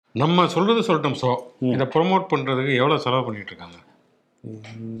நம்ம சொல்றது சொல்லட்டும் ஷோ இதை ப்ரொமோட் பண்றதுக்கு எவ்வளவு செலவு பண்ணிட்டு இருக்காங்க?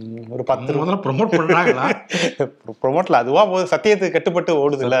 ஒரு 10 முதல்ல ப்ரொமோட் பண்றாங்களா? ப்ரொமோட்ல அதுவா சத்தியத்துக்கு கட்டுப்பட்டு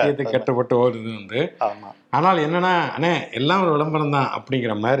ஓடுது இல்ல, சத்தியத்துக்கு கட்டுப்பட்டு ஓடுது வந்து. ஆமா. ஆனால் என்னன்னா அண்ணே எல்லாம் ஒரு விளம்பரம் தான்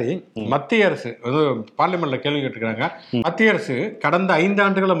அப்படிங்கிற மாதிரி மத்திய அரசு பார்லிமெண்ட்ல கேள்வி கேட்டுக்கிறாங்க. மத்திய அரசு கடந்த 5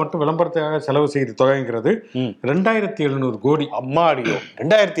 ஆண்டுகளை மட்டும் விளம்பரத்துக்காக செலவு செய்த தொகைங்கிறது 2700 கோடி. அம்மாடியோ,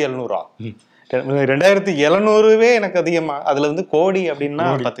 2700? 2700 எனக்கு அதிகமா. அதுல வந்து கோடி அப்படின்னா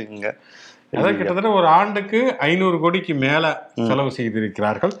பாத்துக்கோங்க. அதாவது கிட்டத்தட்ட ஒரு ஆண்டுக்கு 500 கோடிக்கு மேல செலவு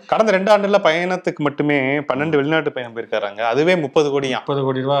செய்திருக்கிறார்கள். கடந்த 2 ஆண்டுல பயணத்துக்கு மட்டுமே 12 வெளிநாட்டு பயணம் போயிருக்காங்க. அதுவே 30 கோடி 30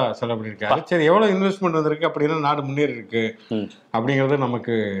 கோடி ரூபாய் செலவு பண்ணிருக்காரு. சரி, எவ்வளவு இன்வெஸ்ட்மெண்ட் வந்திருக்கு அப்படின்னா நாடு முன்னேறி இருக்கு அப்படிங்கிறது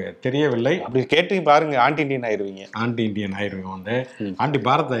நமக்கு தெரியவில்லை. அப்படி கேட்டு பாருங்க, ஆன்டி இண்டியன் ஆயிருவீங்க. ஆன்டி இண்டியன் ஆயிருவோம் வந்து, ஆன்டி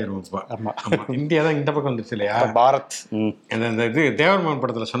பாரத் ஆயிருவோம். இப்ப ஆமா, இந்தியா தான் இந்த பக்கம் வந்துருச்சு இல்லையா, பாரத். இந்த இது தேவர்மன்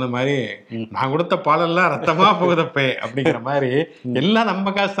படத்துல சொன்ன மாதிரி நான் கொடுத்த பாலெல்லாம் ரத்தமா போகுதப்பே அப்படிங்கிற மாதிரி எல்லாம்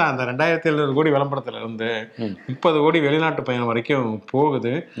நம்ம காசு தான். அந்த 2700 கோடி விளம்பரத்துல இருந்து 30 கோடி வெளிநாட்டு பயணம் வரைக்கும்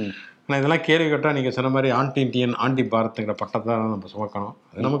போகுது. ஆனால் இதெல்லாம் கேள்வி கேட்டால் நீங்கள் சொன்ன மாதிரி ஆன்டி இண்டியன் ஆன்டி பாரத்ங்கிற பட்டத்தை தான் நம்ம சுமக்கணும்.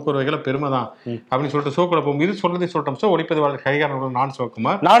 அது நமக்கு ஒரு வகையில் பெருமை தான் அப்படின்னு சொல்லிட்டு ஷோக்குள்ள போகும். இது சொல்றதை சொல்லிட்டோம். ஸோ ஒளிப்பதிவாளர் கைகாரனுடன் நான்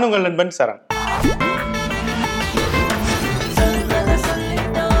சிவகுமார், நான் உங்கள் நண்பன் சரண்.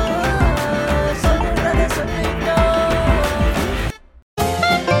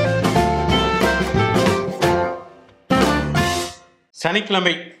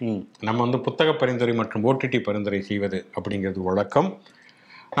 சனிக்கிழமை நம்ம வந்து புத்தக பரிந்துரை மற்றும் ஓடிடி பரிந்துரை செய்வது அப்படிங்கிறது வழக்கம்.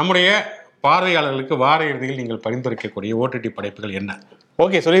 நம்முடைய பார்வையாளர்களுக்கு வார இறுதியில் நீங்கள் பரிந்துரைக்கக்கூடிய ஓடிடி படைப்புகள் என்ன?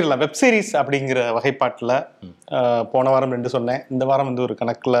 ஓகே, சொல்லிடலாம். வெப் சீரிஸ் அப்படிங்கிற வகைப்பாட்டில் போன வாரம் 2 சொன்னேன். இந்த வாரம் வந்து ஒரு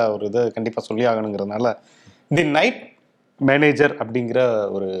கணக்கில் ஒரு இது கண்டிப்பாக சொல்லி ஆகணுங்கிறதுனால தி நைட் மேனேஜர் அப்படிங்கிற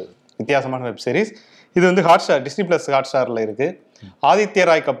ஒரு வித்தியாசமான வெப் சீரிஸ். இது வந்து ஹாட்ஸ்டார், டிஸ்னி பிளஸ் ஹாட்ஸ்டாரில் இருக்குது. ஆதித்ய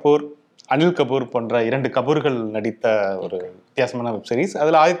ராய் கபூர், அனில் கபூர் போன்ற 2 கபூர்கள் நடித்த ஒரு வித்தியாசமான வெப் சீரிஸ்.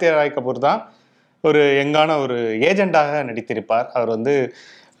 அதில் ஆதித்ய ராய் கபூர் தான் ஒரு யங்கான ஒரு ஏஜெண்டாக நடித்திருப்பார். அவர் வந்து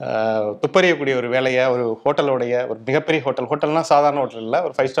துப்பறியக்கூடிய ஒரு வேலையை ஒரு ஹோட்டலோடைய, ஒரு மிகப்பெரிய ஹோட்டல்னால் சாதாரண ஹோட்டல் இல்லை,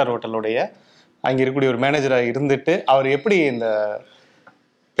 ஒரு 5 ஸ்டார் ஹோட்டலோடைய அங்கே இருக்கக்கூடிய ஒரு மேனேஜராக இருந்துட்டு அவர் எப்படி இந்த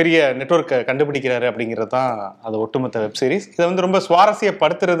பெரிய நெட்வொர்க்கை கண்டுபிடிக்கிறாரு அப்படிங்கிறது தான் அது ஒட்டுமொத்த வெப் சீரிஸ். இதை வந்து ரொம்ப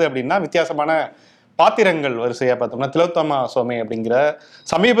சுவாரஸ்யப்படுத்துறது அப்படின்னா வித்தியாசமான பாத்திரங்கள் வரிசையாக பார்த்தோம்னா திலோத்தமா சோமே அப்படிங்கிற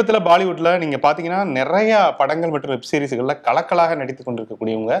சமீபத்தில் பாலிவுட்டில் நீங்கள் பார்த்தீங்கன்னா நிறையா படங்கள் மற்றும் வெப் சீரிஸ்களில் கலக்கலாக நடித்து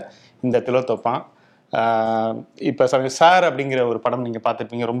கொண்டிருக்கக்கூடியவங்க இந்த திலோத்தமா. இப்போ சார் அப்படிங்கிற ஒரு படம் நீங்கள்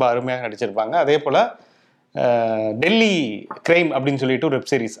பார்த்துருப்பீங்க, ரொம்ப அருமையாக நடிச்சிருப்பாங்க. அதே போல் டெல்லி கிரைம் அப்படின்னு சொல்லிட்டு ஒரு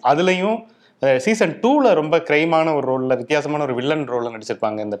வெப் சீரிஸ், அதுலேயும் சீசன் 2ல் ரொம்ப கிரைமான ஒரு ரோலில், வித்தியாசமான ஒரு வில்லன் ரோலில்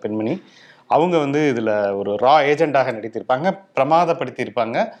நடிச்சிருப்பாங்க இந்த பெண்மணி. அவங்க வந்து இதில் ஒரு ரா ஏஜெண்டாக நடித்திருப்பாங்க,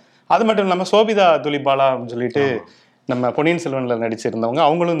 பிரமாதப்படுத்தியிருப்பாங்க. அது மட்டும் இல்லாமல் சோபிதா துலிபாலா அப்படின்னு சொல்லிட்டு நம்ம பொன்னியின் செல்வனில் நடிச்சிருந்தவங்க,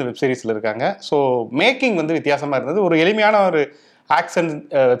 அவங்களும் இந்த வெப் சீரிஸில் இருக்காங்க. ஸோ மேக்கிங் வந்து வித்தியாசமாக இருந்தது. ஒரு எளிமையான ஒரு ஆக்ஷன்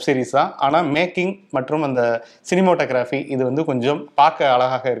வெப் சீரிஸ் தான், ஆனால் மேக்கிங் மற்றும் அந்த சினிமோட்டோகிராஃபி இது வந்து கொஞ்சம் பார்க்க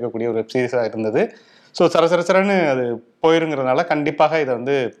அழகாக இருக்கக்கூடிய ஒரு வெப் சீரிஸாக இருந்தது. ஸோ சரசரன்னு அது போயிருங்கிறதுனால கண்டிப்பாக இதை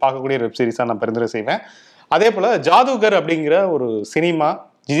வந்து பார்க்கக்கூடிய ஒரு வெப் சீரிஸாக நான் பரிந்துரை செய்வேன். அதே போல் ஜாதூகர் அப்படிங்கிற ஒரு சினிமா,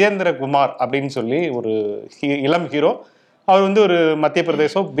 ஜிதேந்திர குமார் அப்படின்னு சொல்லி ஒரு இளம் ஹீரோ. அவர் வந்து ஒரு மத்திய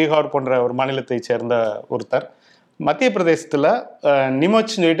பிரதேசம், பீகார் போன்ற ஒரு மாநிலத்தை சேர்ந்த ஒருத்தர். மத்திய பிரதேசத்தில்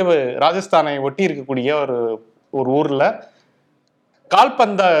நிமோச்னு சொல்லிட்டு ராஜஸ்தானை ஒட்டி இருக்கக்கூடிய ஒரு ஊரில்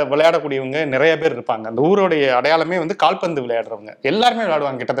கால்பந்தை விளையாடக்கூடியவங்க நிறைய பேர் இருப்பாங்க. அந்த ஊரோடைய அடையாளமே வந்து கால்பந்து விளையாடுறவங்க, எல்லாருமே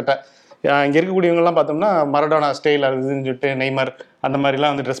விளையாடுவாங்க கிட்டத்தட்ட. இங்கே இருக்கக்கூடியவங்கலாம் பார்த்தோம்னா மரடோனா ஸ்டைல் அதுன்னு சொல்லிட்டு நெய்மர் அந்த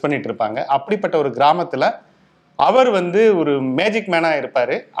மாதிரிலாம் வந்து ட்ரெஸ் பண்ணிட்டு இருப்பாங்க. அப்படிப்பட்ட ஒரு கிராமத்தில் அவர் வந்து ஒரு மேஜிக் மேனாக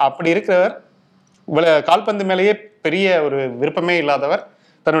இருப்பார். அப்படி இருக்கிறவர் கால்பந்து மேலேயே பெரிய ஒரு விருப்பமே இல்லாதவர்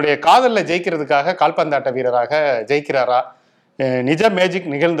தன்னுடைய காதலில் ஜெயிக்கிறதுக்காக கால்பந்தாட்ட வீரராக ஜெயிக்கிறாரா, நிஜ மேஜிக்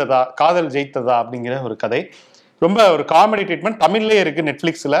நிகழ்ந்ததா, காதல் ஜெயித்ததா அப்படிங்கிற ஒரு கதை. ரொம்ப ஒரு காமெடி ட்ரீட்மெண்ட். தமிழ்லேயே இருக்குது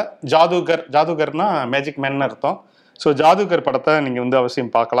நெட்ஃப்ளிக்ஸில். ஜாதூகர்னா மேஜிக் மேன் அர்த்தம். ஸோ ஜாதூகர் படத்தை நீங்கள் வந்து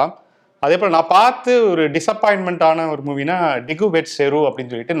அவசியம் பார்க்கலாம். அதே போல் நான் பார்த்து ஒரு டிசப்பாயின்மெண்ட்டான ஒரு மூவினா டிகு வெட் செரு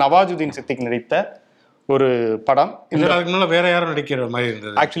அப்படின்னு சொல்லிட்டு நவாஜுதீன் சித்திக் நடித்த ஒரு படம். இந்த வேற யாரும் நடிக்கிற மாதிரி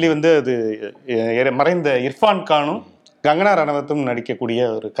இருந்தது. ஆக்சுவலி வந்து அது மறைந்த இர்ஃபான் கானும் கங்கனா ரணவத்தும் நடிக்கக்கூடிய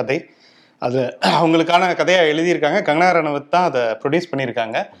ஒரு கதை. அது அவங்களுக்கான கதையாக எழுதியிருக்காங்க. கங்கனா ரணவத் தான் அதை ப்ரொடியூஸ்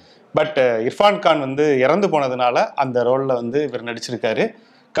பண்ணியிருக்காங்க. பட் இர்ஃபான் கான் வந்து இறந்து போனதுனால அந்த ரோலில் வந்து இவர் நடிச்சிருக்காரு.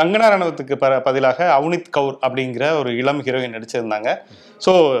 கங்கனா ரணவத்துக்கு பதிலாக அவனித் கவுர் அப்படிங்கிற ஒரு இளம் ஹீரோயின் நடிச்சிருந்தாங்க.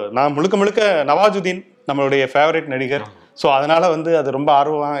 ஸோ நான் முழுக்க நவாஜுதீன் நம்மளுடைய ஃபேவரட் நடிகர். ஸோ அதனால் வந்து அது ரொம்ப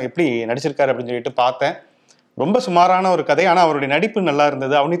ஆர்வமாக எப்படி நடிச்சிருக்காரு அப்படின்னு சொல்லிட்டு பார்த்தேன். ரொம்ப சுமாரான ஒரு கதை, ஆனால் அவருடைய நடிப்பு நல்லா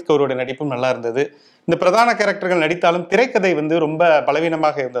இருந்தது. அவனித் கவுருடைய நடிப்பும் நல்லா இருந்தது. இந்த பிரதான கேரக்டர்கள் நடித்தாலும் திரைக்கதை வந்து ரொம்ப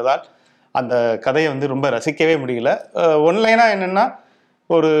பலவீனமாக இருந்ததால் அந்த கதையை வந்து ரொம்ப ரசிக்கவே முடியல. ஒன்லைனாக என்னென்னா,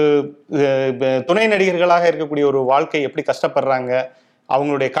 ஒரு துணை நடிகர்களாக இருக்கக்கூடிய ஒரு வாழ்க்கை எப்படி கஷ்டப்படுறாங்க,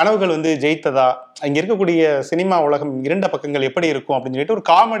 அவங்களுடைய கனவுகள் வந்து ஜெயித்ததா, இங்க இருக்கக்கூடிய சினிமா உலகம் இரண்ட பக்கங்கள் எப்படி இருக்கும் அப்படின்னு சொல்லிட்டு ஒரு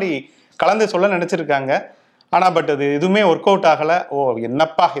காமெடி கலந்து சொல்ல நினைச்சிருக்காங்க. ஆனா பட் அது எதுவுமே ஒர்க் அவுட் ஆகல. ஓ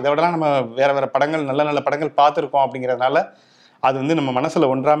என்னப்பா, இதை விடலாம் நம்ம வேற வேற படங்கள் நல்ல நல்ல படங்கள் பார்த்துருக்கோம் அப்படிங்கிறதுனால அது வந்து நம்ம மனசுல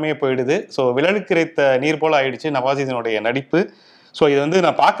ஒன்றாமே போயிடுது. ஸோ விழலுக்கு இறைத்த நீர் போல ஆயிடுச்சு நவாஸுதீனுடைய நடிப்பு. ஸோ இது வந்து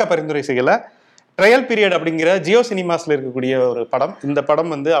நான் பார்க்க பரிந்துரை செய்யலை. ட்ரையல் பீரியட் அப்படிங்கிற ஜியோ சினிமாஸில் இருக்கக்கூடிய ஒரு படம். இந்த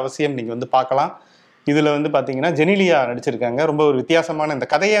படம் வந்து அவசியம் நீங்கள் வந்து பார்க்கலாம். இதில் வந்து பார்த்தீங்கன்னா ஜெனிலியா நடிச்சிருக்காங்க. ரொம்ப ஒரு வித்தியாசமான, இந்த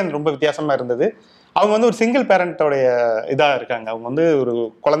கதையே ரொம்ப வித்தியாசமாக இருந்தது. அவங்க வந்து ஒரு சிங்கிள் பேரண்ட்டோடைய இதாக இருக்காங்க. அவங்க வந்து ஒரு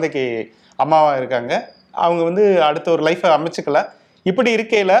குழந்தைக்கு அம்மாவாக இருக்காங்க. அவங்க வந்து அடுத்த ஒரு லைஃப்பை அமைச்சுக்கல. இப்படி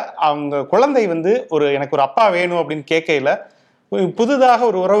இருக்கையில் அவங்க குழந்தை வந்து எனக்கு ஒரு அப்பா வேணும் அப்படின்னு கேட்கையில் புதுதாக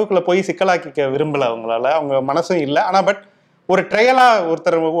ஒரு உறவுக்குள்ளே போய் சிக்கலாக்கிக்க விரும்பலை அவங்களால. அவங்க மனசும் இல்லை. ஆனால் பட் ஒரு ட்ரையலா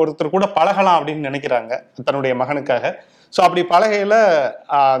ஒருத்தர் கூட பழகலாம் அப்படின்னு நினைக்கிறாங்க தன்னுடைய மகனுக்காக. ஸோ அப்படி பழகையில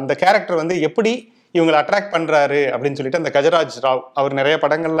அந்த கேரக்டர் வந்து எப்படி இவங்களை அட்ராக்ட் பண்றாரு அப்படின்னு சொல்லிட்டு அந்த கஜராஜ் ராவ், அவர் நிறைய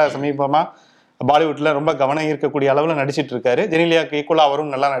படங்கள்ல சமீபமா பாலிவுட்ல ரொம்ப கவனம் ஈர்க்கக்கூடிய அளவுல நடிச்சிட்டு இருக்காரு. ஜெனிலியாக்கு ஈக்குவலா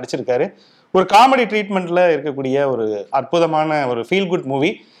அவரும் நல்லா நடிச்சிருக்காரு. ஒரு காமெடி ட்ரீட்மெண்ட்ல இருக்கக்கூடிய ஒரு அற்புதமான ஒரு ஃபீல் குட்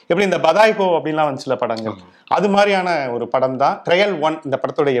மூவி. எப்படி இந்த பதாய்கோ அப்படின்லாம் வந்துச்சுல படங்கள், அது மாதிரியான ஒரு படம் தான் ட்ரையல் 1 இந்த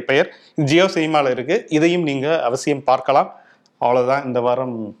படத்துடைய பெயர். ஜியோ சினிமாவில் இருக்கு. இதையும் நீங்க அவசியம் பார்க்கலாம். அவ்வளவுதான் இந்த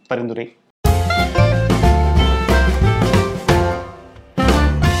வாரம் பரிந்துரை.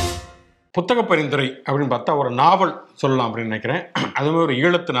 புத்தக பரிந்துரை அப்படின்னு பார்த்தா ஒரு நாவல் சொல்லலாம் அப்படின்னு நினைக்கிறேன். அதுவே ஒரு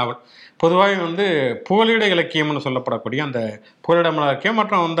ஈழத்து நாவல். பொதுவாக வந்து புகலிட இலக்கியம்னு சொல்லப்படக்கூடிய அந்த புகலிட இலக்கியம்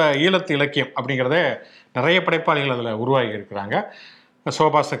மற்றும் அந்த ஈழத்து இலக்கியம் அப்படிங்கிறத நிறைய படைப்பாளிகள் அதில் உருவாகி இருக்கிறாங்க.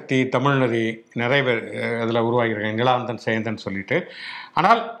 சோபா சக்தி, தமிழ்நதி, நிறைய பேர் அதில் உருவாகியிருக்காங்க. நிலாந்தன், சேந்தன் சொல்லிட்டு.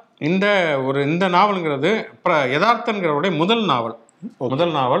 ஆனால் இந்த நாவலுங்கிறது யதார்த்தங்கிறவுடைய முதல்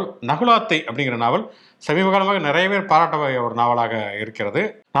நாவல் நகுலாத்தை அப்படிங்கிற நாவல் சமீப காலமாக நிறைய பேர் பாராட்டக்கூடிய ஒரு நாவலாக இருக்கிறது.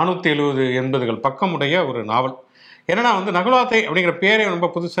 470-80 பக்கமுடைய ஒரு நாவல். என்னன்னா வந்து நகுலாத்தை அப்படிங்கிற பேரே ரொம்ப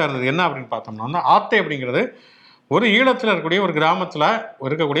புதுசாக இருந்தது. என்ன அப்படின்னு பார்த்தோம்னா வந்து ஆத்தை அப்படிங்கிறது ஒரு ஈழத்தில் இருக்கக்கூடிய ஒரு கிராமத்தில்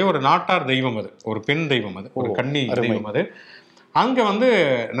இருக்கக்கூடிய ஒரு நாட்டார் தெய்வம். அது ஒரு பெண் தெய்வம், அது ஒரு கன்னி தெய்வம். அது அங்கே வந்து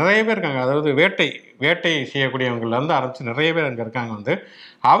நிறைய பேர் இருக்காங்க. அதாவது வேட்டை செய்யக்கூடியவங்கள்லேருந்து ஆரம்பித்து நிறைய பேர் அங்கே இருக்காங்க. வந்து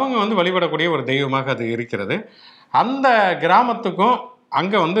அவங்க வந்து வழிபடக்கூடிய ஒரு தெய்வமாக அது இருக்கிறது. அந்த கிராமத்துக்கும்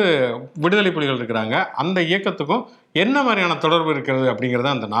அங்கே வந்து விடுதலை புலிகள் இருக்கிறாங்க, அந்த இயக்கத்துக்கும் என்ன மாதிரியான தொடர்பு இருக்கிறது அப்படிங்கிறது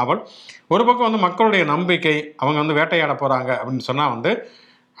அந்த நாவல். ஒரு பக்கம் வந்து மக்களுடைய நம்பிக்கை, அவங்க வந்து வேட்டையாட போகிறாங்க அப்படின்னு சொன்னால் வந்து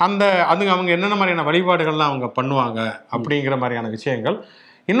அவங்க என்னென்ன மாதிரியான வழிபாடுகள்லாம் அவங்க பண்ணுவாங்க அப்படிங்கிற மாதிரியான விஷயங்கள்.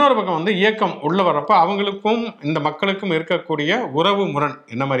 இன்னொரு பக்கம் வந்து இயக்கம் உள்ள வரப்போ அவங்களுக்கும் இந்த மக்களுக்கும் இருக்கக்கூடிய உறவு முரண்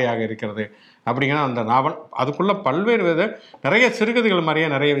என்ன மாதிரியாக இருக்கிறது அப்படிங்கிற அந்த நாவல். அதுக்குள்ள பல்வேறு வித நிறைய சிறுகதைகள் மாதிரியே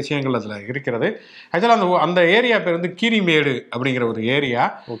நிறைய விஷயங்கள் அதில் இருக்கிறது. ஆக்சுவலாக அந்த ஏரியா பேர் வந்து கீரிமேடு அப்படிங்கிற ஒரு ஏரியா.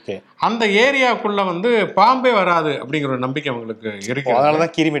 ஓகே. அந்த ஏரியாவுக்குள்ள வந்து பாம்பே வராது அப்படிங்கிற ஒரு நம்பிக்கை அவங்களுக்கு இருக்கு.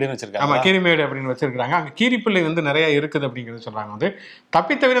 அதனாலதான் கீரிமேடுன்னு வச்சிருக்காங்க. ஆமா, கீரிமேடு அப்படின்னு வச்சிருக்காங்க. அங்கே கீரிப்பிள்ளை வந்து நிறைய இருக்குது அப்படிங்கிறது சொல்றாங்க. வந்து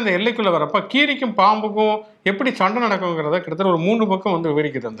தப்பித்தவிர அந்த எல்லைக்குள்ள வரப்ப கீரிக்கும் பாம்புக்கும் எப்படி சண்டை நடக்குங்கிறத கிட்டத்தட்ட ஒரு 3 பக்கம் வந்து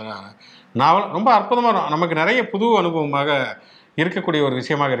விவரிக்குது அந்த நாவல். ரொம்ப அற்புதமாக நமக்கு நிறைய புது அனுபவமாக இருக்கக்கூடிய ஒரு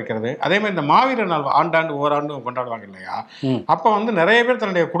விஷயமாக இருக்கிறது. அதே மாதிரி இந்த மாவீரர் நாள் ஆண்டாண்டு ஓராண்டு கொண்டாடுவாங்க இல்லையா, அப்போ வந்து நிறைய பேர்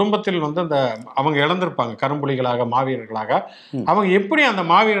தன்னுடைய குடும்பத்தில் வந்து அவங்க இழந்திருப்பாங்க கரும்புலிகளாக, மாவீரர்களாக. அவங்க எப்படி அந்த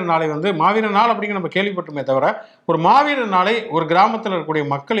மாவீரர் நாளை வந்து மாவீரர் நாள் அப்படிங்கிற நம்ம கேள்விப்பட்டுமே தவிர ஒரு மாவீரர் நாளை ஒரு கிராமத்தில் இருக்கக்கூடிய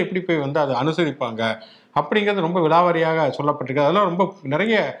மக்கள் எப்படி போய் வந்து அதை அனுசரிப்பாங்க அப்படிங்கிறது ரொம்ப விலாவாரியாக சொல்லப்பட்டிருக்கு. அதெல்லாம் ரொம்ப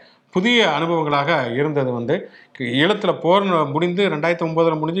நிறைய புதிய அனுபவங்களாக இருந்தது. வந்து ஈழத்தில் போர் முடிந்து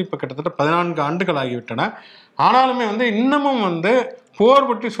 2009 முடிஞ்சு இப்போ கிட்டத்தட்ட 14 ஆண்டுகள் ஆகிவிட்டன. ஆனாலுமே வந்து இன்னமும் வந்து போர்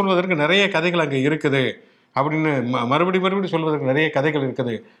பற்றி சொல்வதற்கு நிறைய கதைகள் அங்கே இருக்குது அப்படின்னு மறுபடி சொல்வதற்கு நிறைய கதைகள்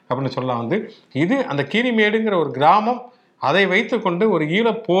இருக்குது அப்படின்னு சொல்லலாம். வந்து இது அந்த கீரிமேடுங்கிற ஒரு கிராமம், அதை வைத்துக்கொண்டு ஒரு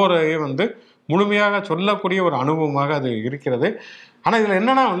ஈழப்போரையே வந்து முழுமையாக சொல்லக்கூடிய ஒரு அனுபவமாக அது இருக்கிறது. ஆனால் இதில்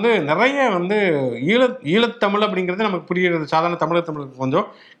என்னன்னா வந்து நிறைய வந்து ஈழத்தமிழ் அப்படிங்கிறது நமக்கு புரிகிறது. சாதாரண தமிழுக்கு கொஞ்சம்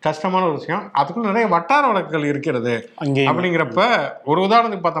கஷ்டமான ஒரு விஷயம். அதுக்குள்ள நிறைய வட்டார வழக்குகள் இருக்கிறது. அப்படிங்கிறப்ப ஒரு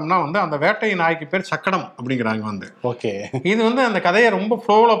உதாரணத்துக்கு பார்த்தோம்னா வந்து அந்த வேட்டை நாய்க்கு பேர் சக்கடம் அப்படிங்கிறாங்க. வந்து ஓகே, இது வந்து அந்த கதையை ரொம்ப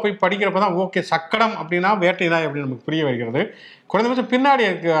ஃப்ளோவில் போய் படிக்கிறப்ப தான் ஓகே சக்கடம் அப்படின்னா வேட்டை நாய் அப்படின்னு நமக்கு புரிய வைக்கிறது. குறைந்தபட்சம் பின்னாடி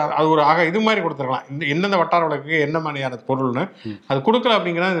அது ஒரு இது மாதிரி கொடுத்துருக்கலாம், எந்தெந்த வட்டார வழக்கு என்ன மாதிரியான பொருள்னு அது கொடுக்கல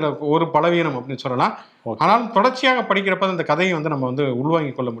அப்படிங்கிறது இதில் ஒரு பலவீனம் அப்படின்னு சொல்லலாம். ஆனாலும் தொடர்ச்சியாக படிக்கிறப்ப அந்த கதையை வந்து நம்ம வந்து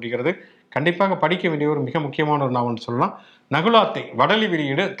உள்வாங்கிக் கொள்ள முடிகிறது. கண்டிப்பாக படிக்க வேண்டிய ஒரு மிக முக்கியமான ஒரு நாவல்னு சொல்லலாம். நகுலாத்தை வடலி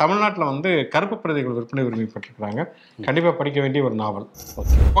வெளியீடு. தமிழ்நாட்டில் வந்து கருப்பு பிரதிகள் விற்பனை உரிமை பெற்றிருக்கிறாங்க. கண்டிப்பாக படிக்க வேண்டிய ஒரு நாவல்.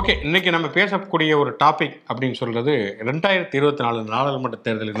 ஓகே, இன்னைக்கு நம்ம பேசக்கூடிய ஒரு டாபிக் அப்படின்னு சொல்றது 2024 நாடாளுமன்ற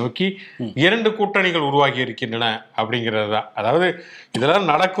தேர்தலை நோக்கி 2 கூட்டணிகள் உருவாகி இருக்கின்றன அப்படிங்கிறது தான். அதாவது இதெல்லாம்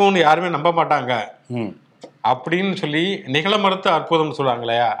நடக்கும்னு யாருமே நம்ப மாட்டாங்க அப்படின்னு சொல்லி நிகழ மறுத்த அற்புதம்னு சொல்லுவாங்க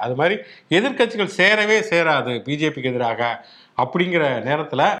இல்லையா, அது மாதிரி எதிர்கட்சிகள் சேரவே சேராது பிஜேபிக்கு எதிராக அப்படிங்கிற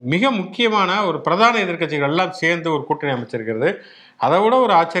நேரத்தில் மிக முக்கியமான ஒரு பிரதான எதிர்கட்சிகள் எல்லாம் சேர்ந்து ஒரு கூட்டணி அமைச்சிருக்கிறது. அதை விட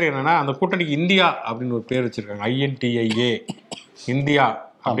ஒரு ஆச்சரியம் என்னன்னா, அந்த கூட்டணிக்கு இந்தியா அப்படின்னு ஒரு பேர் வச்சிருக்காங்க. INTIA இந்தியா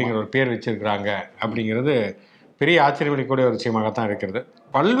அப்படிங்கிற ஒரு பேர் வச்சிருக்கிறாங்க அப்படிங்கிறது பெரிய ஆச்சரியப்படக்கூடிய ஒரு விஷயமாகத்தான் இருக்கிறது.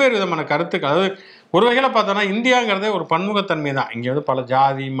 பல்வேறு விதமான கருத்துக்கள், அதாவது ஒரு வகையில் பார்த்தோன்னா இந்தியாங்கிறதே ஒரு பன்முகத்தன்மை தான். இங்கே வந்து பல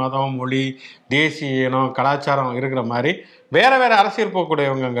ஜாதி, மதம், மொழி, தேசிய இனம், கலாச்சாரம் இருக்கிற மாதிரி வேற வேற அரசியல்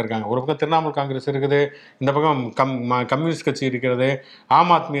போகக்கூடியவங்க அங்கே இருக்காங்க. ஒரு பக்கம் திரிணாமுல் காங்கிரஸ் இருக்குது, இந்த பக்கம் கம்யூனிஸ்ட் கட்சி இருக்கிறது,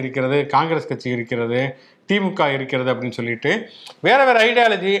 ஆம் ஆத்மி இருக்கிறது, காங்கிரஸ் கட்சி இருக்கிறது, திமுக இருக்கிறது அப்படின்னு சொல்லிட்டு வேற வேற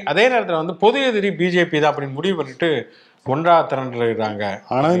ஐடியாலஜி. அதே நேரத்தில் வந்து பொது எதிரி பிஜேபி தான் அப்படின்னு முடிவு பண்ணிட்டு ஒன்றாக திரண்டுறாங்க.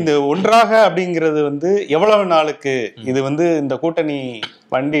 ஆனா இந்த ஒன்றாக அப்படிங்கிறது வந்து எவ்வளவு நாளுக்கு? இது வந்து இந்த கூட்டணி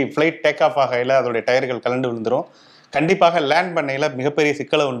வண்டி ஃபிளைட் டேக் ஆஃப் ஆகையில அதோடைய டயர்கள் கலண்டு விழுந்துரும், கண்டிப்பாக லேண்ட் பண்ணையில மிகப்பெரிய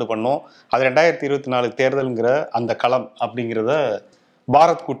சிக்கலை உண்டு பண்ணும். அது 2024 தேர்தலுங்கிற அந்த களம் அப்படிங்கிறத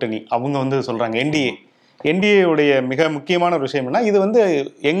பாரத் கூட்டணி அவங்க வந்து சொல்றாங்க. என்டிஏ மிக முக்கியமான ஒரு விஷயம் என்ன, இது வந்து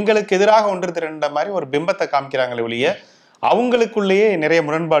எங்களுக்கு எதிராக ஒன்று திரண்ட மாதிரி ஒரு பிம்பத்தை காமிக்கிறாங்களே ஒழிய அவங்களுக்குள்ளேயே நிறைய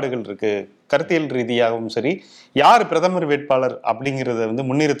முரண்பாடுகள் இருக்கு. கருத்தியல் ரீதியாகவும் சரி, யார் பிரதமர் வேட்பாளர் அப்படிங்கிறத வந்து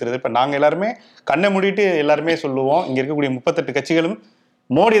முன்னிறுத்துறது. இப்போ நாங்கள் எல்லாருமே கண்ணை மூடிட்டு எல்லாருமே சொல்லுவோம், இங்கே இருக்கக்கூடிய 38 கட்சிகளும்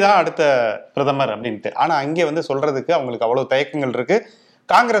மோடி தான் அடுத்த பிரதமர் அப்படின்ட்டு. ஆனால் அங்கே வந்து சொல்றதுக்கு அவங்களுக்கு அவ்வளோ தயக்கங்கள் இருக்கு.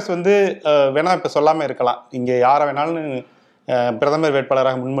 காங்கிரஸ் வந்து வேணா இப்போ சொல்லாமல் இருக்கலாம், இங்கே யாரை வேணாலும் பிரதமர்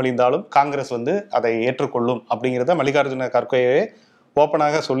வேட்பாளராக முன்மொழிந்தாலும் காங்கிரஸ் வந்து அதை ஏற்றுக்கொள்ளும் அப்படிங்கிறத மல்லிகார்ஜுன கார்கேயே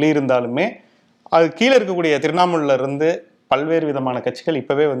ஓப்பனாக சொல்லியிருந்தாலுமே அது கீழே இருக்கக்கூடிய திரிணாமுல்ல இருந்து பல்வேறு விதமான கட்சிகள்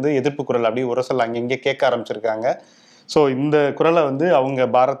இப்பவே வந்து எதிர்ப்பு குரல் அப்படியே உரசல் அங்கங்கே கேட்க ஆரம்பிச்சிருக்காங்க. ஸோ இந்த குரலை வந்து அவங்க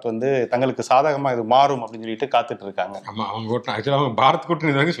பாரத் வந்து தங்களுக்கு சாதகமாக இது மாறும் அப்படின்னு சொல்லிட்டு காத்துட்டு இருக்காங்க. ஆமாம், அவங்க ஆக்சுவலாக அவங்க பாரத்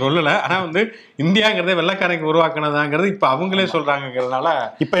கூட்டணி வரைக்கும் சொல்லலை. ஆனால் வந்து இந்தியாங்கிறதே வெள்ளைக்காரங்க உருவாக்குனதாங்கிறது இப்போ அவங்களே சொல்றாங்கிறதுனால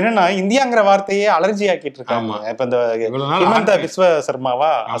இப்போ என்னன்னா இந்தியாங்கிற வார்த்தையே அலர்ஜி ஆக்கிட்டு இருக்காங்க. இப்போ இந்த ஹிமந்த விஸ்வ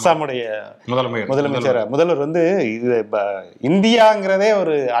சர்மாவா அசாமுடைய முதல்வர் வந்து இது இந்தியாங்கிறதே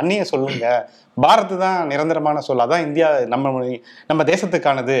ஒரு அந்நிய சொல்லுங்க, பாரத் தான் நிரந்தரமான சொல், அதான் இந்தியா நம்ம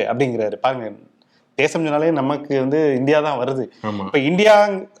தேசத்துக்கானது அப்படிங்கிறாரு. பாருங்க, தேசம் சொன்னாலே நமக்கு வந்து இந்தியா தான் வருது. இப்ப இந்தியா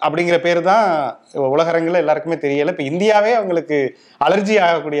அப்படிங்கிற பேரு தான் உலகரங்குல எல்லாருக்குமே தெரியல. இப்ப இந்தியாவே அவங்களுக்கு அலர்ஜி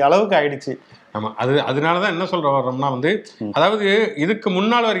ஆகக்கூடிய அளவுக்கு ஆயிடுச்சு. ஆமா, அதனாலதான் என்ன சொல்ற வர்றோம்னா வந்து, அதாவது இதுக்கு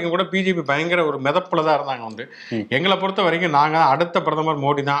முன்னாள் வரைக்கும் கூட பிஜேபி பயங்கர ஒரு மிதப்புலதான் இருந்தாங்க. வந்து எங்களை பொறுத்த வரைக்கும் நாங்க அடுத்த பிரதமர்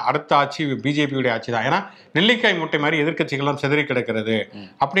மோடி தான், அடுத்த ஆட்சி பிஜேபியுடைய ஆட்சி தான். ஏன்னா நெல்லிக்காய் மூட்டை மாதிரி எதிர்கட்சிகள்லாம் செதறி கிடக்கிறது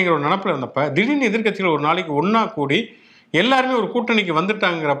அப்படிங்கிற ஒரு நினப்புல இருந்தப்ப திடீர்னு எதிர்கட்சிகள் ஒரு நாளைக்கு ஒன்னா கூடி எல்லாருமே ஒரு கூட்டணிக்கு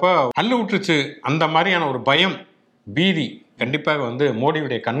வந்துட்டாங்கிறப்ப அள்ளு விட்டுருச்சு. அந்த மாதிரியான ஒரு பயம், பீதி கண்டிப்பாக வந்து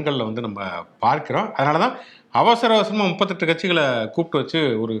மோடியுடைய கண்களில் வந்து நம்ம பார்க்கிறோம். அதனாலதான் அவசர அவசரமா 38 கட்சிகளை கூப்பிட்டு வச்சு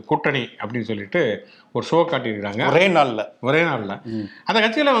ஒரு கூட்டணி அப்படின்னு சொல்லிட்டு ஒரு ஷோ காட்டியிருக்காங்க ஒரே நாள்ல. அந்த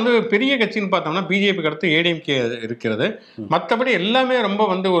கட்சியில வந்து பெரிய கட்சின்னு பார்த்தோம்னா பிஜேபிக்கு அடுத்து ஏடிஎம்கே இருக்கிறது. மற்றபடி எல்லாமே ரொம்ப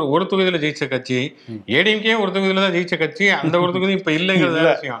வந்து ஒரு தொகுதியில ஜெயிச்ச கட்சி. ஏடிஎம்கே ஒரு தொகுதியில தான் ஜெயிச்ச கட்சி, அந்த ஒரு தொகுதி இப்ப இல்லைங்கிறது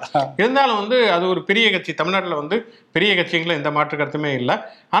விஷயம். இருந்தாலும் வந்து அது ஒரு பெரிய கட்சி. தமிழ்நாட்டில் வந்து பெரிய கட்சிகளை எந்த மாற்று கருத்துமே இல்லை.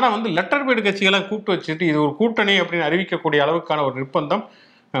 ஆனா வந்து லெட்டர் பேடு கட்சிகளாம் கூப்பிட்டு வச்சுட்டு இது ஒரு கூட்டணி அப்படின்னு அறிவிக்கக்கூடிய அளவுக்கான ஒரு நிர்பந்தம்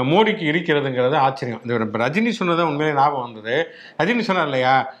மோடிக்கு இருக்கிறதுங்கிறது ஆச்சரியம். இந்த ரஜினி சொன்னதான் உண்மையிலே ஞாபகம் வந்தது. ரஜினி சொன்னார்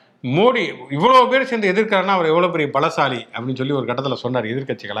இல்லையா, மோடி இவ்வளவு பேர் சேர்ந்து எதிர்க்கிறாருன்னா அவர் எவ்வளவு பெரிய பலசாலி அப்படின்னு சொல்லி ஒரு கட்டத்தில் சொன்னார்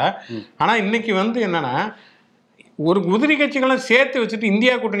எதிர்கட்சிகளை. ஆனா இன்னைக்கு வந்து என்னன்னா, ஒரு உதிரி கட்சிகளும் சேர்த்து வச்சுட்டு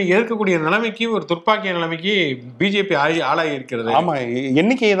இந்தியா கூட்டணி எதிர்க்கக்கூடிய நிலைமைக்கு, ஒரு துப்பாக்கிய நிலைமைக்கு பிஜேபி ஆளாகி இருக்கிறது. ஆமா,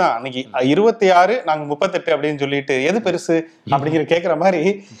 எண்ணிக்கை தான் அன்னைக்கு 26, நாங்க 38 அப்படின்னு சொல்லிட்டு எது பெருசு அப்படிங்கிற கேட்கிற மாதிரி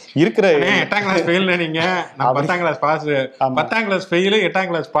இருக்கிற. 8ஆம் கிளாஸ் ஃபெயில், நீங்க 10ஆம் கிளாஸ் பாஸ், 10ஆம் கிளாஸ் ஃபெயில் 8ஆம்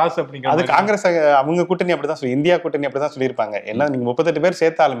கிளாஸ் பாஸ் அப்படிங்கிற அது காங்கிரஸ் அவங்க கூட்டணி அப்படிதான் சொல்லி, இந்தியா கூட்டணி அப்படிதான் சொல்லியிருப்பாங்க. என்ன நீங்க 38 பேர்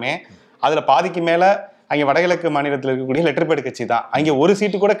சேர்த்தாலுமே அதுல பாதிக்கு மேல அங்க வடகிழக்கு மாநிலத்தில் இருக்கக்கூடிய லெட்டர் பேடு கட்சி தான். அங்க ஒரு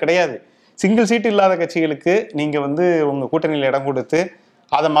சீட்டு கூட கிடையாது. சிங்கிள் சீட் இல்லாத கட்சிகளுக்கு நீங்க வந்து உங்க கூட்டணியில் இடம் கொடுத்து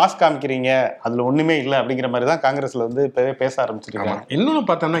அதை மாஸ் காமிக்கிறீங்க, அதுல ஒண்ணுமே இல்லை அப்படிங்கிற மாதிரி தான் காங்கிரஸ்ல வந்து இப்பவே பேச ஆரம்பிச்சிருக்காங்க. இன்னொன்னு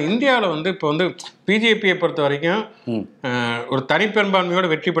பார்த்தோம்னா இந்தியாவில் வந்து இப்போ வந்து பிஜேபியை பொறுத்த வரைக்கும் ஒரு தனிப்பெரும்பான்மையோட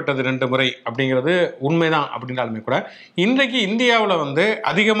வெற்றி பெற்றது 2 முறை அப்படிங்கிறது உண்மைதான். அப்படின்னாலுமே கூட இன்றைக்கு இந்தியாவில் வந்து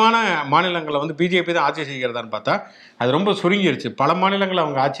அதிகமான மாநிலங்களில் வந்து பிஜேபி தான் ஆட்சி செய்கிறதான்னு பார்த்தா அது ரொம்ப சுருங்கிருச்சு. பல மாநிலங்களில்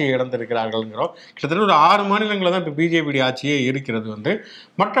அவங்க ஆட்சியை இழந்திருக்கிறார்கள்ங்கிறோம். கிட்டத்தட்ட ஒரு 6 மாநிலங்களில் தான் இப்போ பிஜேபியுடைய ஆட்சியே இருக்கிறது. வந்து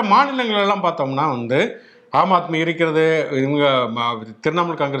மற்ற மாநிலங்களெல்லாம் பார்த்தோம்னா வந்து ஆம் ஆத்மி இருக்கிறது, இவங்க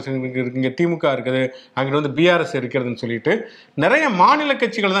திரிணாமுல் காங்கிரஸ் இங்கே திமுக இருக்குது, அங்கே வந்து பிஆர்எஸ் இருக்கிறதுன்னு சொல்லிட்டு நிறைய மாநில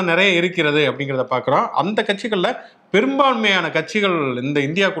கட்சிகள் தான் நிறைய இருக்கிறது அப்படிங்கிறத பார்க்குறோம். அந்த கட்சிகளில் பெரும்பான்மையான கட்சிகள் இந்த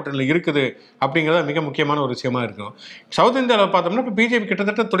இந்தியா கூட்டணியில் இருக்குது அப்படிங்கிறத மிக முக்கியமான ஒரு விஷயமா இருக்கும். சவுத் இந்தியாவில் பார்த்தோம்னா இப்போ பிஜேபி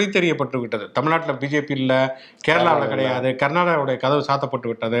கிட்டத்தட்ட துணை தெரியப்பட்டு விட்டது. தமிழ்நாட்டில் பிஜேபி இல்லை, கேரளாவில் கிடையாது, கர்நாடகாவுடைய கதவு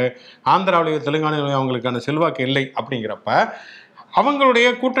சாத்தப்பட்டு விட்டது, ஆந்திராவிலேயும் தெலுங்கானாவிலேயும் அவங்களுக்கான செல்வாக்கு இல்லை. அப்படிங்கிறப்ப அவங்களுடைய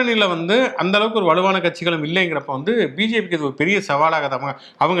கூட்டணியில் வந்து அந்த அளவுக்கு ஒரு வலுவான கட்சிகளும் இல்லைங்கிறப்ப வந்து பிஜேபிக்கு இது ஒரு பெரிய சவாலாக தான்.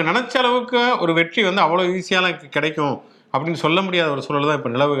 அவங்க நினைச்ச அளவுக்கு ஒரு வெற்றி வந்து அவ்வளோ ஈஸியாலாம் கிடைக்கும் அப்படின்னு சொல்ல முடியாத ஒரு சூழல் தான்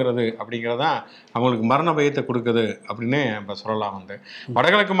இப்போ நிலவுகிறது அப்படிங்கிறதான் அவங்களுக்கு மரண பயத்தை கொடுக்குது அப்படின்னு இப்போ சொல்லலாம்.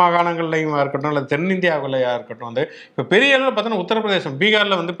 வடகிழக்கு மாகாணங்கள்லையும் இருக்கட்டும் இல்லை தென்னிந்தியாவிலையா இருக்கட்டும் இப்போ பெரிய அளவில் பார்த்தோன்னா உத்தரப்பிரதேசம்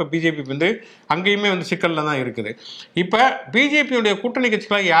பீகாரில் இப்போ பிஜேபி அங்கேயுமே சிக்கலில் தான் இருக்குது. இப்போ பிஜேபியுடைய கூட்டணி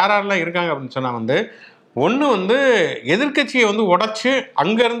கட்சிகளாக யாரெல்லாம் இருக்காங்க அப்படின்னு சொன்னால் ஒன்று எதிர்கட்சியை உடச்சி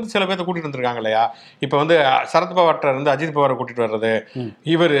அங்கேருந்து சில பேர்த்த கூட்டிகிட்டு வந்துருக்காங்க இல்லையா. இப்போ சரத்பவார்ட்ட இருந்து அஜித் பவாரை கூட்டிகிட்டு வர்றது,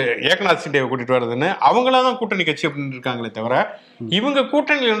 இவர் ஏக்நாத் சிண்டேவை கூட்டிகிட்டு வர்றதுன்னு அவங்களாம் தான் கூட்டணி கட்சி அப்படின்னு இருக்காங்களே தவிர இவங்க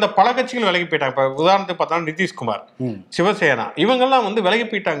கூட்டணியில் இருந்த பல கட்சிகள் விலகி போயிட்டாங்க. இப்போ உதாரணத்துக்கு பார்த்தோம்னா நிதிஷ்குமார், சிவசேனா இவங்கெல்லாம் விலகி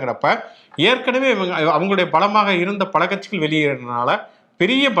போயிட்டாங்கிறப்ப ஏற்கனவே இவங்க அவங்களுடைய பலமாக இருந்த பல கட்சிகள் வெளியேறதுனால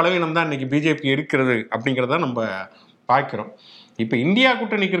பெரிய பலவீனம் தான் இன்னைக்கு பிஜேபி இருக்கிறது அப்படிங்கிறத நம்ம பார்க்கிறோம். இப்போ இந்தியா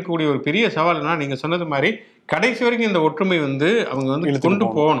கூட்டணிக்கு இருக்கக்கூடிய ஒரு பெரிய சவால்னா நீங்க சொன்னது மாதிரி கடைசி வரைக்கும் இந்த ஒற்றுமை அவங்க கொண்டு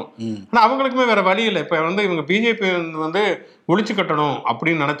போகணும். ஆனால் அவங்களுக்குமே வேற வழி இல்லை. இப்போ இவங்க பிஜேபி ஒழிச்சு கட்டணும்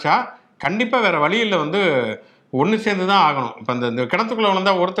அப்படின்னு நினைச்சா கண்டிப்பா வேற வழி இல்லை. ஒன்று சேர்ந்து தான் ஆகணும். இப்போ இந்த கிணத்துக்குள்ள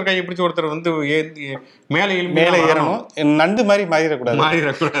வந்தா ஒருத்தர் கையை பிடிச்சி ஒருத்தர் மேலே ஏறணும். நண்டு மாதிரி மாறிடக்கூடாது,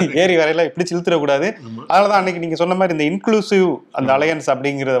 ஏறி வரையில இப்படி செலுத்திடக்கூடாது. அதனாலதான் அன்னைக்கு நீங்க சொன்ன மாதிரி இந்த இன்க்ளூசிவ் அந்த அலையன்ஸ்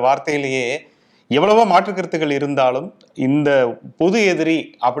அப்படிங்கிற வார்த்தையிலேயே எவ்வளவோ மாற்று கருத்துக்கள் இருந்தாலும் இந்த பொது எதிரி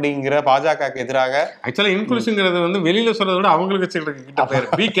அப்படிங்கிற பாஜகவுக்கு எதிராக ஆக்சுவலா இன்க்ளூசிவ்ங்கிறது வெளியில சொல்றதை விட அவங்களுக்கு கிட்ட பேர்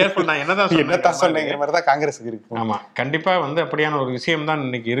பி கேர்ஃபுல். நான் என்னதான் சொன்னேங்கிற மாதிரி தான் காங்கிரஸுக்கு இருக்கு. ஆமா, கண்டிப்பா அப்படியான ஒரு விஷயம் தான்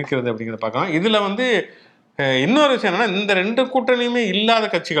இன்னைக்கு இருக்கிறது அப்படிங்கிறத பார்க்கலாம். இதுல இன்னொரு விஷயம் என்னன்னா இந்த ரெண்டு கூட்டணியுமே இல்லாத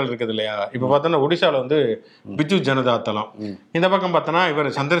கட்சிகள் இருக்குது இல்லையா. இப்ப பார்த்தோன்னா ஒடிசால பிஜு ஜனதா தளம், இந்த பக்கம் பார்த்தோன்னா இவர்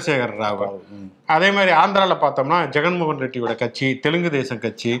சந்திரசேகர் ராவ், அதே மாதிரி ஆந்திரால பார்த்தோம்னா ஜெகன்மோகன் ரெட்டியோட கட்சி, தெலுங்கு தேசம்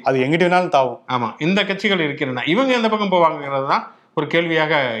கட்சி, அது எங்கிட்ட வேணாலும் தாவும். ஆமா, இந்த கட்சிகள் இருக்கிறன. இவங்க எந்த பக்கம் போவாங்கிறது தான் ஒரு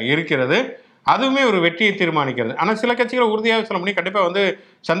கேள்வியாக இருக்கிறது. அதுவுமே ஒரு வெற்றியை தீர்மானிக்கிறது. ஆனா சில கட்சிகள் உறுதியாக சொல்ல முடியும், கண்டிப்பா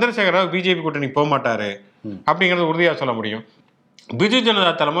சந்திரசேகர் ராவ் பிஜேபி கூட்டணி போக மாட்டாரு அப்படிங்கறது உறுதியாக சொல்ல முடியும். பிஜு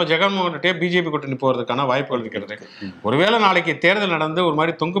ஜனதா தளமோ ஜெகன்மோகன் ரெட்டியோ பிஜேபி கூட்டணி போறதுக்கான வாய்ப்புகள் இருக்கிறது. ஒருவேளை நாளைக்கு தேர்தல் நடந்து ஒரு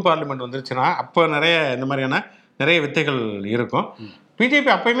மாதிரி தொங்கு பார்லிமெண்ட் வந்துருச்சுன்னா அப்போ இந்த மாதிரியான நிறைய வித்தைகள் இருக்கும். பிஜேபி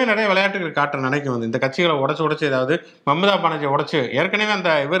அப்பயுமே நிறைய விளையாட்டுகள் காட்ட நினைக்கும். இந்த கட்சிகளை உடச்சு ஏதாவது மமதா பானர்ஜி உடச்சு ஏற்கனவே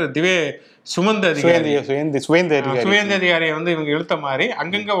அந்த இவர் சுவேந்த அதிகாரியை இவங்க இழுத்த மாதிரி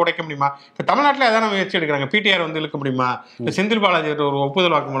அங்கங்க உடைக்க முடியுமா? இப்ப தமிழ்நாட்டில் எதாவது முயற்சி எடுக்கிறாங்க. பிடிஆர் இழுக்க முடியுமா? இந்த செந்தில் பாலாஜி ஒரு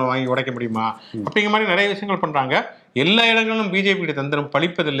ஒப்புதல் வாக்குமூலம் வாங்கி உடைக்க முடியுமா? அப்படிங்கிற மாதிரி நிறைய விஷயங்கள் பண்றாங்க. எல்லா இடங்களிலும் பிஜேபி தந்திரம்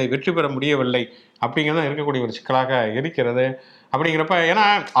பலிப்பதில்லை, வெற்றி பெற முடியவில்லை அப்படிங்கிறத இருக்கக்கூடிய ஒரு சிக்கலாக இருக்கிறது. அப்படிங்கிறப்ப ஏன்னா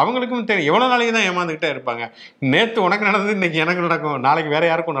அவங்களுக்கும் தெரியும் எவ்வளவு நாளைக்கு தான் ஏமாந்துகிட்டே இருப்பாங்க. நேற்று உனக்கு நடந்தது இன்னைக்கு எனக்கு நடக்கும், நாளைக்கு வேற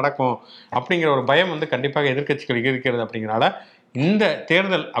யாருக்கும் நடக்கும் அப்படிங்கிற ஒரு பயம் கண்டிப்பாக எதிர்கட்சிகளுக்கு இருக்கிறது. அப்படிங்கிறனால இந்த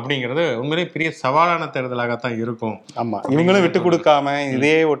தேர்தல் அப்படிங்கிறது உண்மையிலே பெரிய சவாலான தேர்தலாகத்தான் இருக்கும். ஆமா, இவங்களும் விட்டு கொடுக்காம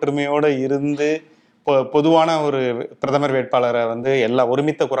இதே ஒற்றுமையோட இருந்து பொதுவான ஒரு பிரதமர் வேட்பாளரை எல்லா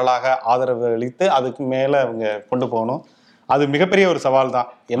ஒருமித்த குரலாக ஆதரவு அளித்து அதுக்கு மேல அவங்க கொண்டு போகணும். அது மிகப்பெரிய ஒரு சவால் தான்.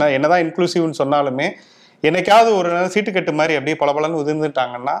 ஏன்னா என்னதான் இன்க்ளூசிவ்னு சொன்னாலுமே என்னைக்காவது ஒரு நேரம் சீட்டு கட்டு மாதிரி அப்படியே பலபலன்னு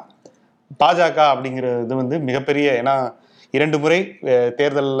உதிர்ந்துட்டாங்கன்னா பாஜக அப்படிங்கிற இது மிகப்பெரிய, ஏன்னா 2 முறை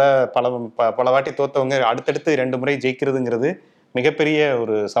தேர்தலில் பல வாட்டி தோத்தவங்க அடுத்தடுத்து 2 முறை ஜெயிக்கிறதுங்கிறது மிகப்பெரிய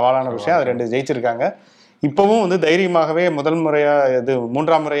ஒரு சவாலான விஷயம். அது 2 ஜெயிச்சிருக்காங்க. இப்பவும் தைரியமாகவே முதல் முறையா இது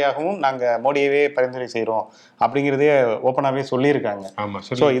 3ஆம் முறையாகவும் நாங்க மோடியவே பரிந்துரை செய்யறோம் அப்படிங்கிறதே ஓப்பனாவே சொல்லியிருக்காங்க.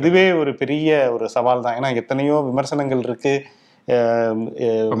 ஸோ இதுவே ஒரு பெரிய ஒரு சவால் தான். ஏன்னா எத்தனையோ விமர்சனங்கள் இருக்கு.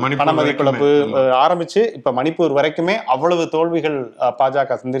 பணமதிப்பிழப்பு ஆரம்பிச்சு இப்ப மணிப்பூர் வரைக்குமே அவ்வளவு தோல்விகள்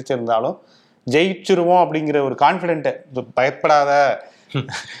பாஜக சந்திச்சிருந்தாலும் ஜெயிச்சிருவோம் அப்படிங்கிற ஒரு கான்பிடென்ட், பயப்படாத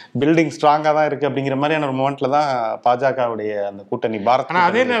பில்டிங் ஸ்ட்ராங்கா தான் இருக்கு அப்படிங்கிற மாதிரியான ஒரு மொமெண்ட்ல தான் பாஜகவுடைய அந்த கூட்டணி பாரத். ஆனா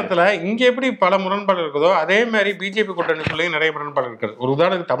அதே நேரத்துல இங்க எப்படி பல முரண்பாடு இருக்குதோ அதே மாதிரி பிஜேபி கூட்டணிக்குள்ளேயும் நிறைய முரண்பாடு இருக்குது. ஒரு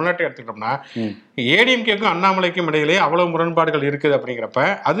உதாரணத்துக்கு தமிழ்நாட்டை எடுத்துக்கிட்டோம்னா ஏடிஎம்கேக்கும் அண்ணாமலைக்கும் இடையிலே அவ்வளவு முரண்பாடுகள் இருக்குது. அப்படிங்கிறப்ப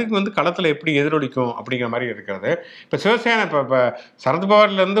அதுக்கு களத்துல எப்படி எதிரொலிக்கும் அப்படிங்கிற மாதிரி இருக்கிறது. இப்ப சிவசேனா இப்ப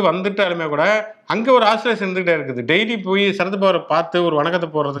சரத்பவார்ல இருந்து வந்துட்டாலுமே கூட அங்க ஒரு ஆசிரியர் இருந்துகிட்டே இருக்குது. டெய்லி போய் சரத்பவாரை பார்த்து ஒரு வணக்கத்தை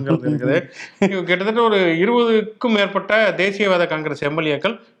போடுறதுங்கிறது இருக்குது. கிட்டத்தட்ட ஒரு 20க்கும் மேற்பட்ட தேசியவாத காங்கிரஸ்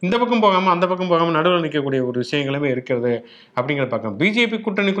எம்எல்ஏக்கள் இந்த பக்கம் போகாம அந்த பக்கம் போகாம நடுவில் நிற்கக்கூடிய ஒரு விஷயங்களுமே இருக்கிறது. அப்படிங்கிற பார்க்க பிஜேபி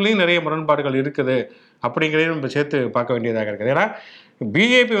கூட்டணிக்குள்ளேயும் நிறைய முரண்பாடுகள் இருக்குது. அப்படிங்கிறதையும் நம்ம சேர்த்து பார்க்க வேண்டியதாக இருக்குது. ஏன்னா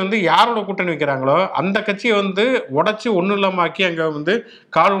பிஜேபி யாரோட கூட்டணி வைக்கிறாங்களோ அந்த கட்சியை உடச்சி ஒன்றும் இல்லாமல் ஆக்கி அங்கே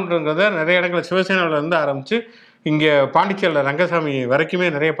கால் உண்டுங்கிறத நிறைய இடங்களில் சிவசேனாவிலேருந்து ஆரம்பித்து இங்கே பாண்டிச்சேரியில் ரங்கசாமி வரைக்குமே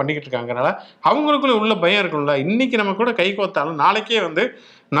நிறைய பண்ணிக்கிட்டு இருக்காங்கனால அவங்களுக்குள்ள உள்ள பயம் இருக்கும்ல. இன்னைக்கு நம்ம கூட கை கோத்தாலும் நாளைக்கே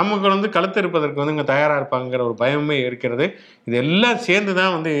நமக்கு கழுத்து இருப்பதற்கு இங்கே தயாராக இருப்பாங்கிற ஒரு பயமே இருக்கிறது. இது எல்லாம் சேர்ந்து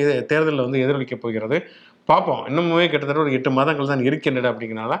தான் தேர்தலில் எதிரொலிக்க போகிறது. பார்ப்போம். இன்னமுமே கிட்டத்தட்ட ஒரு 8 மாதங்கள் தான் இருக்கின்றன.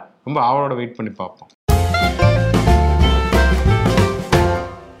 அப்படிங்கிறனால ரொம்ப ஆவலோட வெயிட் பண்ணி பார்ப்போம்.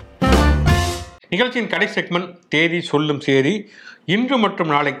 நிகழ்ச்சியின் கடைசி செக்மெண்ட் தேதி சொல்லும் சேதி. இன்று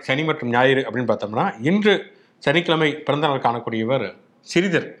மற்றும் நாளை சனி மற்றும் ஞாயிறு அப்படின்னு பார்த்தோம்னா இன்று சனிக்கிழமை பிறந்தநாள் காணக்கூடியவர்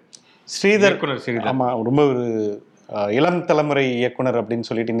ஸ்ரீதர். ஆமா, ரொம்ப ஒரு இளம் தலைமுறை இயக்குனர் அப்படின்னு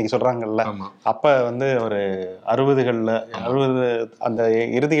சொல்லிட்டு இன்னைக்கு சொல்றாங்கல்ல, அப்ப வந்து ஒரு 60 அந்த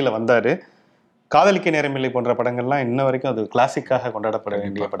இறுதியில வந்தாரு. காதலிக்க நேரமில்லை போன்ற படங்கள்லாம் இன்ன வரைக்கும் அது கிளாசிக்காக கொண்டாடப்பட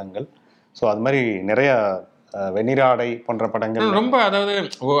வேண்டிய படங்கள். ஸோ அது மாதிரி நிறைய வெண்ணிராடை போன்ற படங்கள் ரொம்ப, அதாவது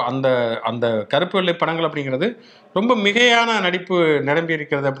அந்த அந்த கருப்பு வெள்ளை படங்கள் அப்படிங்கிறது ரொம்ப மிகையான நடிப்பு நிரம்பி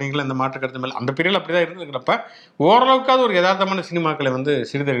இருக்கிறது அப்படிங்கிற இந்த மாற்று கருத்து மேலே அந்த பீரியட் அப்படிதான் இருந்துக்கிறப்ப ஓரளவுக்காவது ஒரு யதார்த்தமான சினிமாக்களை வந்து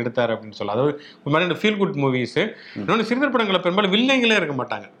சிறிதர் எடுத்தார் அப்படின்னு சொல்லலாம். அதாவது ஒரு மாதிரி இந்த ஃபீல் குட் மூவிஸ், இன்னொன்று சிறிதர் படங்களை பெரும்பாலும் வில்லைங்களே இருக்க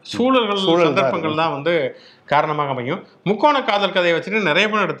மாட்டாங்க, சூழல்கள் சந்தர்ப்பங்கள் தான் வந்து காரணமாக அமையும். முக்கோண காதல் கதையை வச்சுட்டு நிறைய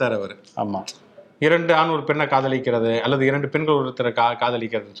படம் எடுத்தார் அவர். ஆமா, 2 ஆண் ஒரு பெண்ணை காதலிக்கிறது அல்லது 2 பெண்கள் ஒருத்தரை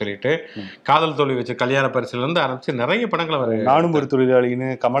காதலிக்கிறதுன்னு சொல்லிட்டு காதல் தோல்வி வச்சு கல்யாண பரிசுல இருந்து ஆரம்பிச்சு நிறைய படங்கள் அவர் நானும் ஒரு தொழிலாளின்னு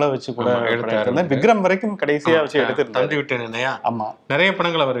கமலை வச்சு கூட எடுத்தாரு. விக்ரம் வரைக்கும் கடைசியா வச்சு எடுத்து தந்து விட்டேன் என்னையா. ஆமா, நிறைய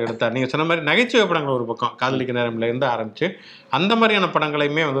படங்கள் அவர் எடுத்தார். நீங்க சொன்ன மாதிரி நகைச்சுவை படங்கள் ஒரு பக்கம் காதலிக்க நேரம்ல இருந்து ஆரம்பிச்சு அந்த மாதிரியான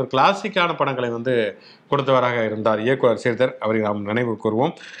படங்களையுமே வந்து ஒரு கிளாசிக்கான படங்களை வந்து கொடுத்தவராக இருந்தார் இயக்குனர் ஸ்ரீதர். அவரை நாம் நினைவு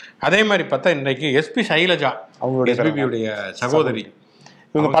கூறுவோம். அதே மாதிரி பார்த்தா இன்றைக்கு எஸ்பி சைலஜா, அவங்களுடைய எஸ்பிபியுடைய சகோதரி,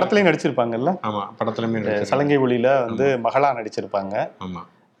 இவங்க படத்துலயும் நடிச்சிருப்பாங்கல்ல. ஆமா, படத்துலயுமே சலங்கை ஒளியில வந்து மகளா நடிச்சிருப்பாங்க. ஆமா,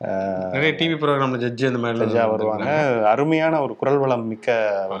 நிறைய டிவி ப்ரோக்ராம்ல ஜட்ஜ் அந்த மாதிரி வருவாங்க. அருமையான ஒரு குரல் வளம் மிக்க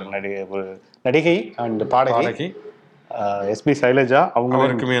ஒரு நடிகை அண்ட் பாடகி எஸ்பி சைலஜா.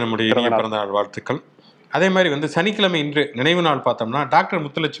 அவங்களுக்குமே நம்முடைய பிறந்த நாள் வாழ்த்துக்கள். அதே மாதிரி வந்து சனிக்கிழமை இன்று நினைவு நாள் பார்த்தோம்னா டாக்டர்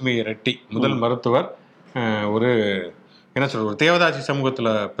முத்துலட்சுமி ரெட்டி, முதல் மருத்துவர். ஒரு என்ன சொல்ற, ஒரு தேவதாசி சமூகத்துல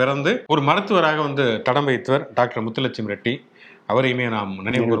பிறந்து ஒரு மருத்துவராக வந்து தடம் வைத்தவர் டாக்டர் முத்துலட்சுமி ரெட்டி. அவரையுமே நாம்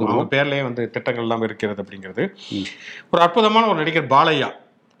நினைவு கூறுவோம். அவங்க பேர்லயே வந்து திட்டங்கள் எல்லாம் இருக்கிறது அப்படிங்கிறது. ஒரு அற்புதமான ஒரு நடிகர் பாலையா,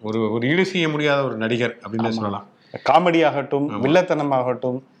 ஒரு ஒரு ஈடு செய்ய முடியாத ஒரு நடிகர் அப்படின்னு சொல்லலாம். காமெடி ஆகட்டும், வில்லத்தனம்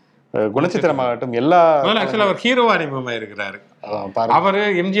ஆகட்டும், குணச்சித்திரம் ஆகட்டும், எல்லா ஆக்சுவலா அவர் ஹீரோவா அறிமுகமா இருக்கிறாரு. அவரு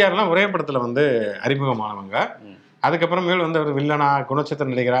எம்ஜிஆர் எல்லாம் ஒரே படத்துல வந்து அறிமுகமானவங்க. அதுக்கப்புறமேல் வந்து அவர் வில்லனா குணச்சித்திர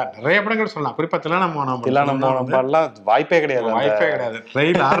நடிகரா நிறைய படங்கள் சொல்லலாம். குறிப்பா தில்லானம்பாலாம் வாய்ப்பே கிடையாது.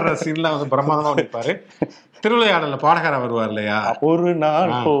 ரயில் ஆடுற சீன்ல வந்து பிரமாதமா நடிப்பாரு. திருவிளையாடல பாடகரா வருவார் இல்லையா, ஒரு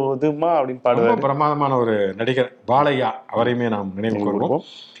நாள் போதுமா அப்படின்னு பாடுவார். பிரமாதமான ஒரு நடிகர் பாலையா, அவரையுமே நாம் நினைவு கூறுவோம்.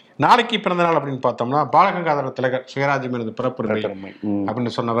 நாளைக்கு பிறந்த நாள் அப்படின்னு பார்த்தோம்னா பாலகங்காதர திலகர், சுயராஜ்யம் எனது பிறப்புரிமை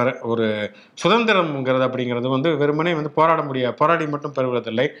அப்படின்னு சொன்னவர். ஒரு சுதந்திரம்ங்கிறது அப்படிங்கிறது வந்து வெறுமனே வந்து போராடி மட்டும்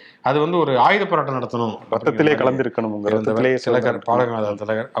பெறுவதில்லை, அது வந்து ஒரு ஆயுத போராட்டம் நடத்தணும், ரத்தத்திலே கலந்திருக்கணும் திலகர், பாலகங்காதர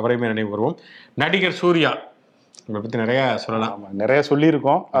திலகர், அவரையுமே நினைவு கூறுவோம். நடிகர் சூர்யா, இதை பத்தி நிறைய சொல்லலாம், நிறைய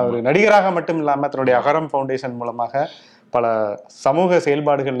சொல்லியிருக்கோம். அவர் நடிகராக மட்டும் இல்லாம தன்னுடைய அகரம் ஃபவுண்டேஷன் மூலமாக பல சமூக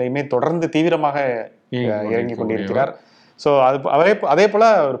செயல்பாடுகள்லையுமே தொடர்ந்து தீவிரமாக இறங்கி கொண்டிருக்கிறார். ஸோ அதே போல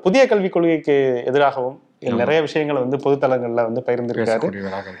ஒரு புதிய கல்விக் கொள்கைக்கு எதிராகவும் நிறைய விஷயங்களை வந்து பொதுத்தளங்கள்ல வந்து பகிர்ந்திருக்காரு.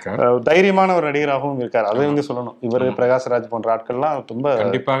 தைரியமான ஒரு நடிகராகவும் இருக்காரு, அதை வந்து சொல்லணும். இவர் பிரகாஷ்ராஜ் போன்ற ஆட்கள்லாம் ரொம்ப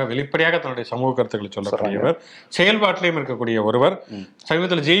கண்டிப்பாக வெளிப்படையாக தன்னுடைய சமூக கருத்துக்களை சொல்லக்கூடியவர், செயல்பாட்டிலையும் இருக்கக்கூடிய ஒருவர்.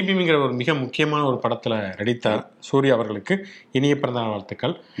 சமீபத்தில் ஜெய்பீம்ங்கிற ஒரு மிக முக்கியமான ஒரு படத்துல நடித்தார். சூர்யா அவர்களுக்கு இனிய பிறந்தநாள்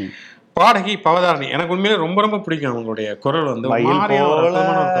வாழ்த்துக்கள். பாடகி பவதாரணி, எனக்கு உண்மையிலே ரொம்ப ரொம்ப பிடிக்கும். அவங்களுடைய குரல் வந்து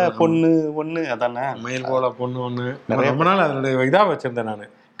பொண்ணு ஒண்ணு, அதானே மயில் போல பொண்ணு ஒண்ணு. ரொம்ப நாள் அதனுடைய இதா வச்சிருந்தேன் நான்.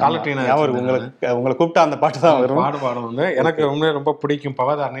 உங்களை கூப்பிட்டா அந்த பாட்டு தான் வரும். பாடம் வந்து எனக்கு உண்மையிலே ரொம்ப பிடிக்கும்.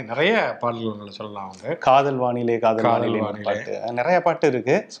 பவதாரணி நிறைய பாடல்கள் சொல்லலாம். அவங்க காதல் வானிலே நிறைய பாட்டு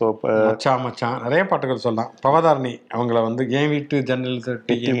இருக்கு. ஸோ மச்சான் நிறைய பாட்டுகள் சொல்லலாம். பவதாரணி அவங்கள வந்து என் வீட்டு ஜன்னல்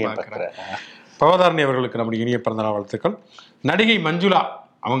தட்டி பார்க்கிறேன். பவதாரணி அவர்களுக்கு நம்முடைய இனிய பிறந்தநாள் வாழ்த்துக்கள். நடிகை மஞ்சுளா,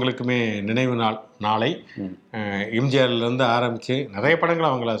 அவங்களுக்குமே நினைவு நாள் நாளை. எம்ஜிஆர்ல இருந்து ஆரம்பிச்சு நிறைய படங்கள்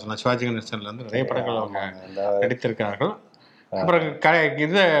அவங்கள சொன்ன, சிவாஜி கணேசன்ல இருந்து நிறைய படங்கள் அவங்க நடித்திருக்கிறார்கள். அப்புறம்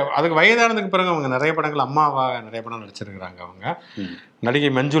இது அதுக்கு வயதானதுக்கு பிறகு அவங்க நிறைய படங்கள் அம்மாவாக நிறைய படம் நடிச்சிருக்கிறாங்க. அவங்க நடிகை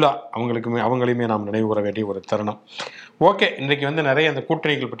மஞ்சுளா, அவங்களையுமே நாம் நினைவு கூற வேண்டிய ஒரு தருணம். ஓகே, இன்றைக்கு வந்து நிறைய அந்த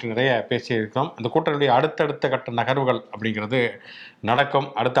கூட்டணிகள் பற்றி நிறைய பேசியிருக்கோம். அந்த கூட்டணியுடைய அடுத்தடுத்த கட்ட நகர்வுகள் அப்படிங்கிறது நடக்கும்.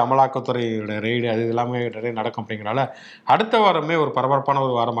 அடுத்த அமலாக்கத்துறையோட ரெய்டு அது எல்லாமே நிறைய நடக்கும். அப்படிங்கிறனால அடுத்த வாரமே ஒரு பரபரப்பான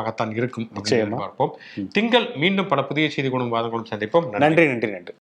ஒரு வாரமாகத்தான் இருக்கும். பார்ப்போம். திங்கள் மீண்டும் பல புதிய செய்தி குணம் வாதங்களும் சந்திப்போம். நன்றி.